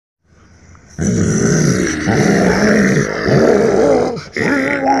Well,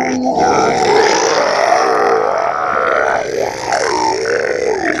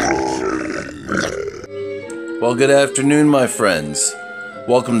 good afternoon, my friends.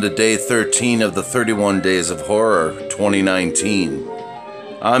 Welcome to day 13 of the 31 Days of Horror 2019.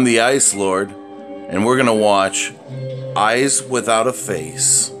 I'm the Ice Lord, and we're going to watch Eyes Without a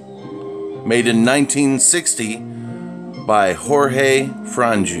Face, made in 1960 by Jorge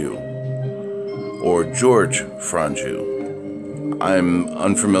Franju, or George Franju. I'm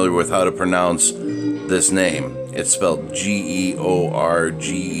unfamiliar with how to pronounce this name. It's spelled Georges.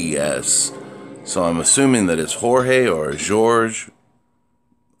 So I'm assuming that it's Jorge or George.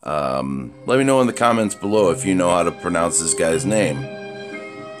 Let me know in the comments below if you know how to pronounce this guy's name.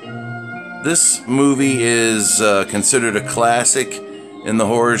 This movie is considered a classic in the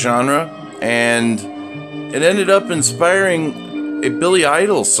horror genre, and it ended up inspiring a Billy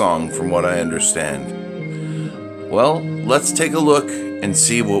Idol song, from what I understand. Well, let's take a look and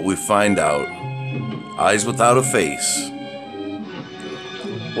see what we find out. Eyes Without a Face.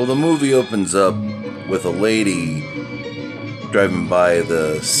 Well, the movie opens up with a lady driving by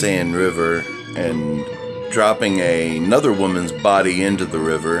the Seine River and dropping another woman's body into the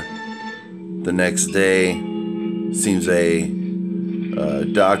river. The next day, seems a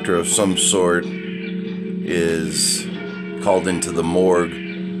doctor of some sort is called into the morgue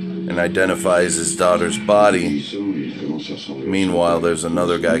and identifies his daughter's body. Meanwhile, there's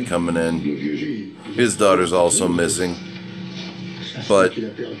another guy coming in. His daughter's also missing. But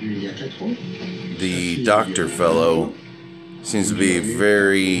the doctor fellow seems to be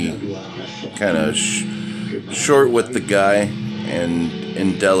very kind of short with the guy and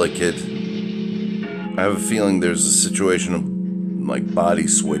indelicate. I have a feeling there's a situation of like body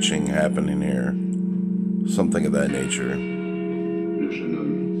switching happening here. Something of that nature.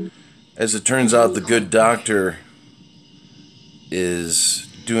 As it turns out, the good doctor is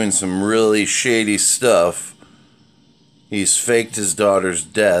doing some really shady stuff. He's faked his daughter's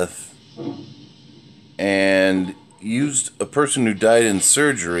death and used a person who died in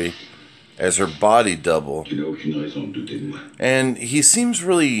surgery as her body double. And he seems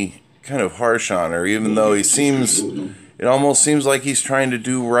really kind of harsh on her, even though it almost seems like he's trying to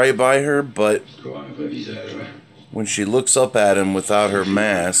do right by her, but when she looks up at him without her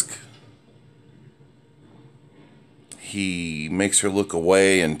mask, he makes her look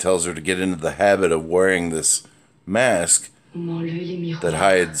away and tells her to get into the habit of wearing this mask that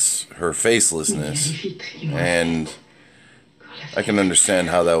hides her facelessness. And I can understand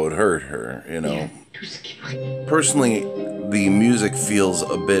how that would hurt her, you know. Personally, the music feels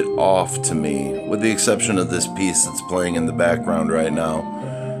a bit off to me, with the exception of this piece that's playing in the background right now.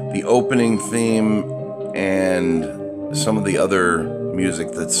 The opening theme and some of the other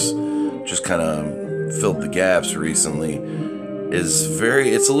music that's just kind of filled the gaps recently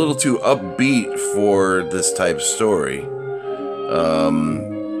it's a little too upbeat for this type of story.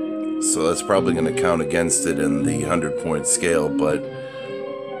 So that's probably going to count against it in the 100-point scale, but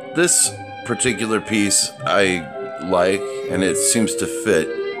this particular piece I like, and it seems to fit.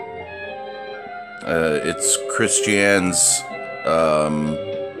 It's Christiane's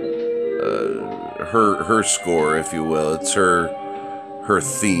her score, if you will. It's her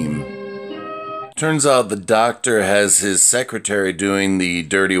theme. Turns out the doctor has his secretary doing the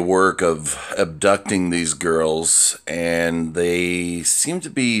dirty work of abducting these girls, and they seem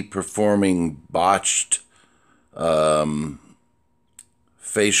to be performing botched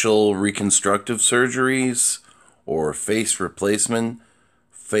facial reconstructive surgeries or face replacement,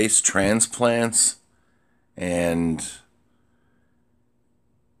 face transplants, and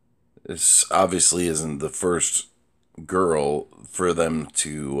this obviously isn't the first girl for them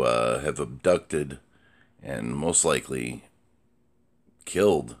to have abducted and most likely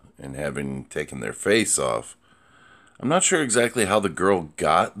killed and having taken their face off. I'm not sure exactly how the girl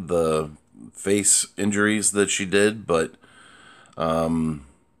got the face injuries that she did, but I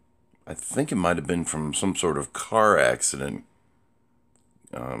think it might have been from some sort of car accident,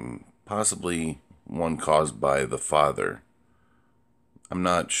 possibly one caused by the father. I'm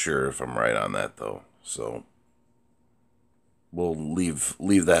not sure if I'm right on that, though, so we'll leave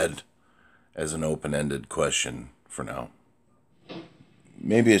that as an open-ended question for now.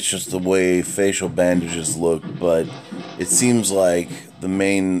 Maybe it's just the way facial bandages look, but it seems like the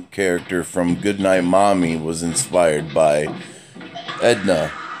main character from Goodnight Mommy was inspired by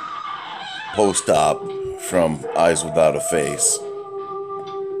Edna, post-op, from Eyes Without a Face.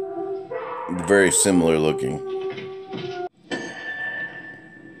 Very similar looking.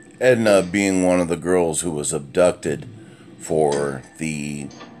 Edna being one of the girls who was abducted for the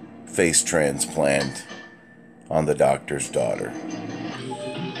face transplant on the doctor's daughter.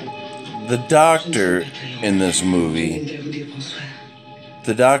 The doctor in this movie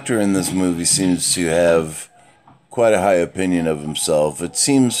seems to have quite a high opinion of himself. It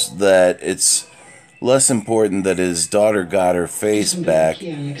seems that it's less important that his daughter got her face back,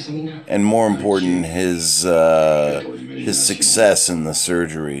 and more important, his success in the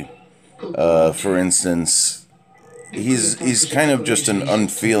surgery. For instance, he's kind of just an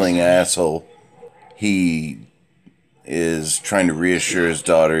unfeeling asshole. He is trying to reassure his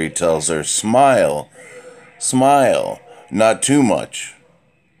daughter. He tells her, smile, not too much.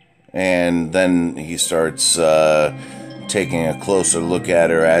 And then he starts taking a closer look at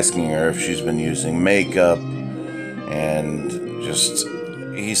her, asking her if she's been using makeup, and just,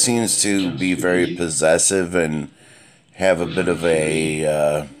 he seems to be very possessive and have a bit of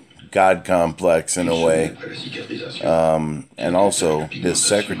a God complex in a way. And also his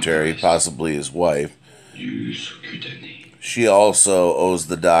secretary, possibly his wife, she also owes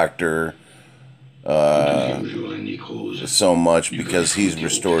the doctor so much because he's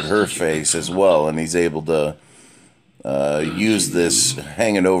restored her face as well, and he's able to use this,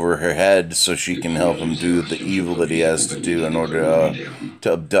 hang it over her head so she can help him do the evil that he has to do in order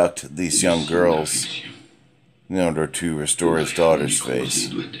to abduct these young girls, in order to restore his daughter's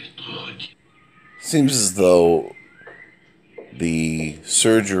face. Seems as though the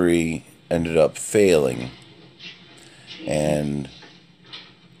surgery ended up failing, and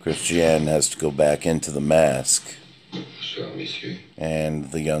Christiane has to go back into the mask.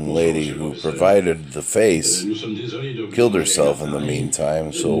 And the young lady who provided the face killed herself in the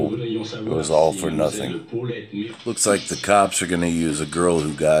meantime, so it was all for nothing. Looks like the cops are going to use a girl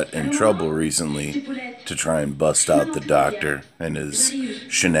who got in trouble recently to try and bust out the doctor and his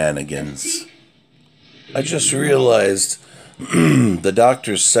shenanigans. I just realized the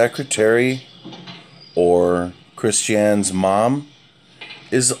doctor's secretary, or Christiane's mom,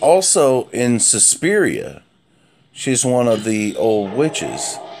 is also in Suspiria. She's one of the old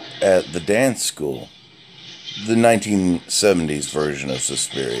witches at the dance school. The 1970s version of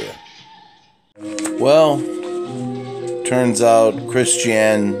Suspiria. Well, turns out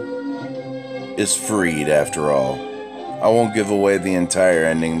Christiane is freed after all. I won't give away the entire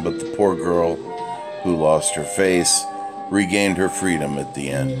ending, but the poor girl who lost her face regained her freedom at the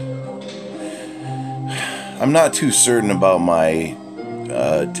end. I'm not too certain about my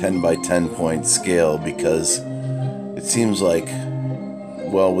 10 by 10 point scale, because it seems like,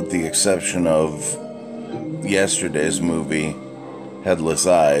 well, with the exception of yesterday's movie, Headless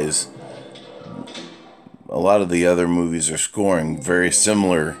Eyes, a lot of the other movies are scoring very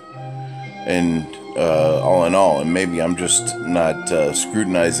similar and all in all, and maybe I'm just not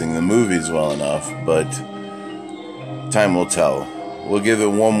scrutinizing the movies well enough, but time will tell. We'll give it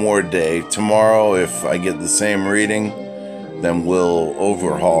one more day. Tomorrow, if I get the same reading, then we'll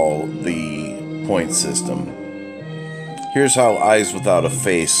overhaul the point system. Here's how Eyes Without a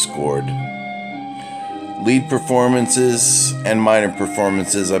Face scored. Lead performances and minor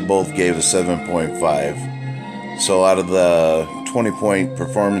performances, I both gave a 7.5. So out of the 20-point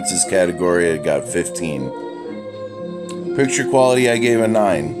performances category, I got 15. Picture quality, I gave a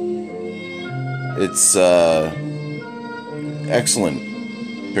 9. It's excellent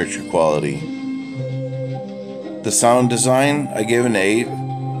picture quality. The sound design, I gave an 8.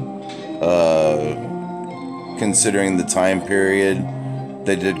 Considering the time period,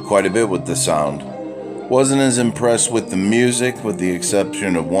 they did quite a bit with the sound. Wasn't as impressed with the music, with the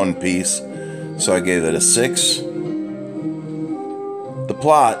exception of one piece, so I gave it a 6. The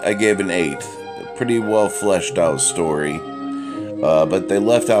plot, I gave an 8. A pretty well fleshed out story, but they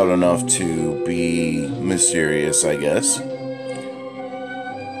left out enough to be mysterious, I guess.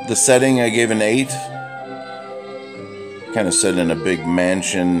 The setting, I gave an 8. Kind of set in a big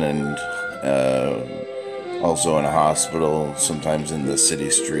mansion and also in a hospital, sometimes in the city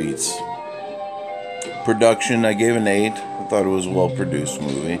streets. Production, I gave an 8. I thought it was a well-produced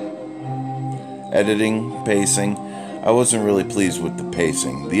movie. Editing, pacing, I wasn't really pleased with the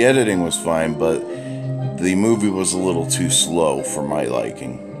pacing. The editing was fine, but the movie was a little too slow for my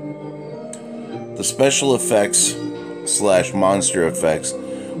liking. The special effects / monster effects,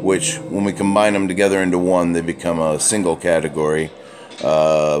 which, when we combine them together into one, they become a single category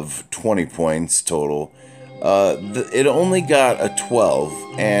of 20 points total. It only got a 12,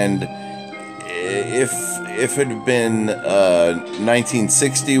 and if it had been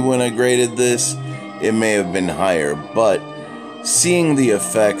 1960 when I graded this, it may have been higher, but seeing the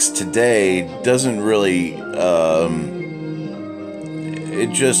effects today doesn't really,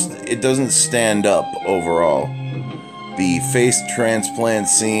 it doesn't stand up overall. The face transplant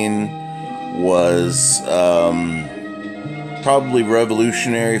scene was probably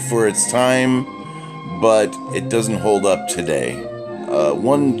revolutionary for its time, but it doesn't hold up today.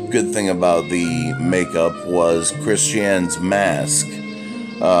 One good thing about the makeup was Christian's mask.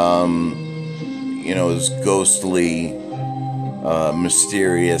 It was ghostly,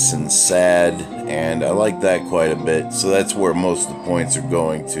 mysterious, and sad, and I like that quite a bit, so that's where most of the points are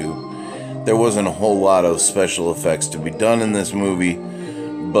going to. There wasn't a whole lot of special effects to be done in this movie,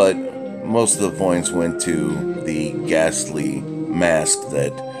 but most of the points went to the ghastly mask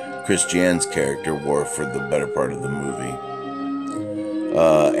that Christian's character wore for the better part of the movie.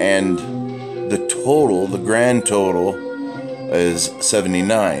 And the grand total is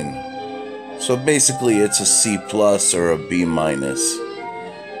 79. So basically it's a C+ or a B-.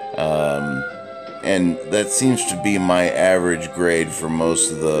 And that seems to be my average grade for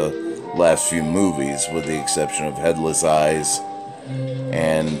most of the last few movies, with the exception of Headless Eyes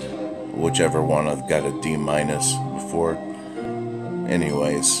and whichever one I've got a D- before.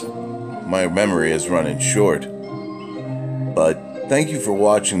 Anyways, my memory is running short. But thank you for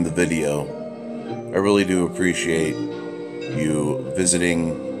watching the video. I really do appreciate you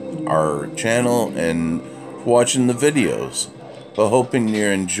visiting our channel and watching the videos. But hoping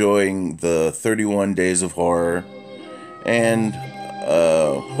you're enjoying the 31 Days of Horror, and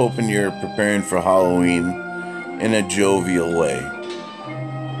hoping you're preparing for Halloween in a jovial way.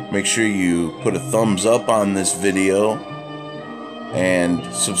 Make sure you put a thumbs up on this video and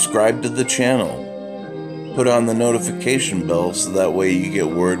subscribe to the channel. Put on the notification bell so that way you get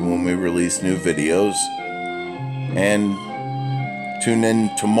word when we release new videos. And tune in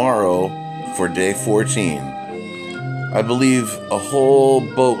tomorrow for day 14. I believe a whole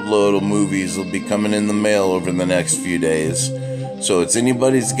boatload of movies will be coming in the mail over the next few days, so it's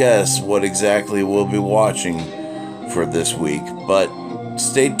anybody's guess what exactly we'll be watching for this week, but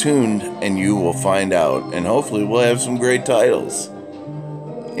stay tuned and you will find out, and hopefully we'll have some great titles.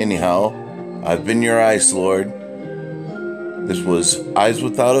 Anyhow, I've been your Ice Lord. This was Eyes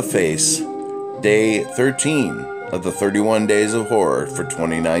Without a Face, day 13 of the 31 Days of Horror for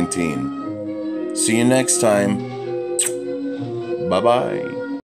 2019. See you next time. Bye-bye.